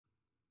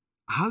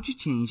How to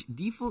change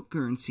default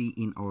currency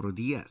in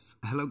AutoDS.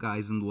 Hello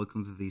guys and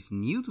welcome to this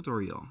new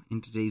tutorial.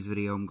 In today's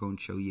video I'm going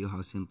to show you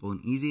how simple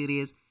and easy it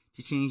is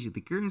to change the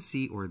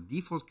currency or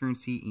default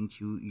currency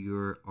into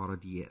your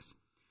AutoDS.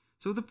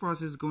 So the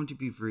process is going to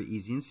be very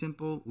easy and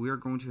simple. We are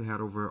going to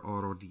head over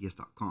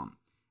AutoDS.com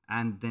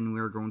and then we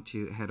are going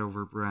to head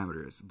over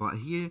parameters. But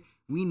here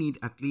we need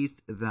at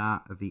least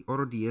that the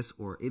AutoDS,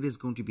 or it is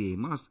going to be a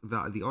must,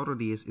 that the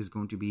AutoDS is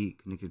going to be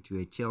connected to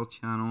a child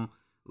channel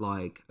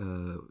like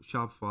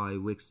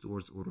Shopify, Wix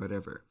stores, or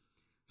whatever.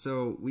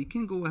 So we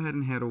can go ahead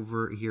and head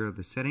over here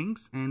the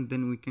settings, and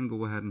then we can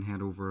go ahead and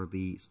head over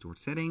the store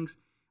settings.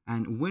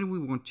 And when we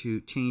want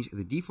to change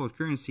the default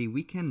currency,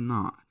 we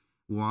cannot.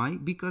 Why?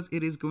 Because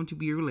it is going to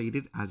be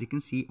related, as you can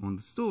see, on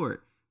the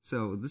store.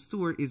 So the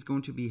store is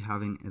going to be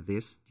having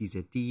this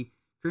TZT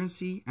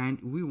currency and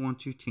we want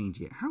to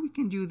change it. How we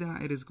can do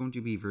that? It is going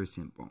to be very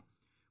simple.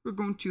 We're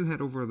going to head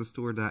over the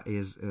store that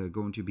is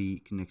going to be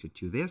connected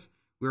to this.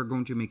 We're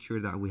going to make sure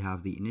that we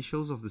have the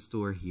initials of the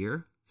store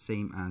here,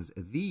 same as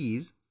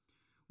these.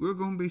 We're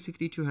going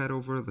basically to head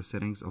over the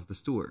settings of the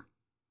store.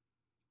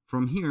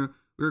 From here,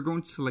 we're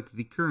going to select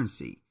the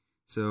currency.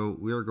 So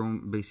we're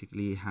going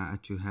basically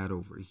to head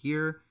over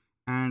here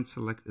and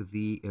select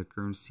the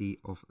currency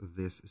of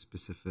this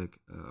specific,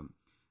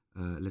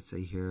 let's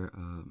say here,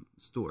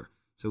 store.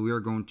 So we are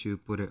going to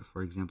put it,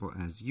 for example,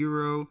 as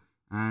euro,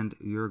 and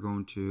you're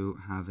going to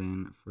have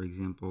in, for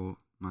example,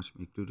 match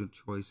included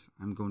choice.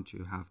 I'm going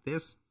to have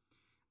this,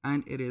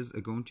 and it is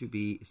going to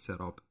be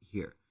set up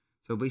here.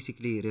 So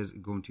basically it is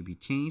going to be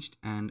changed,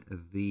 and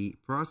the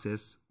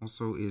process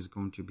also is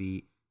going to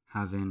be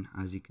having,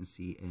 as you can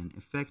see, an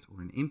effect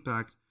or an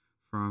impact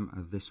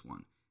from this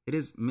one. It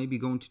is maybe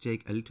going to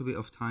take a little bit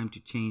of time to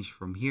change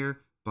from here,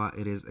 but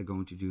it is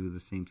going to do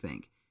the same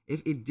thing.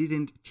 If it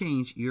didn't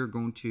change, you're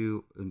going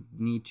to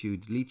need to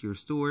delete your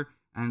store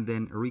and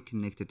then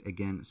reconnect it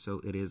again. So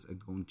it is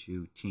going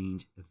to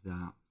change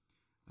the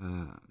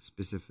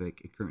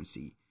specific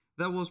currency.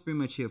 That was pretty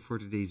much it for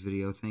today's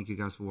video. Thank you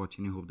guys for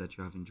watching. I hope that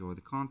you have enjoyed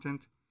the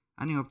content,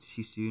 and I hope to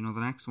see you soon on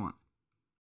the next one.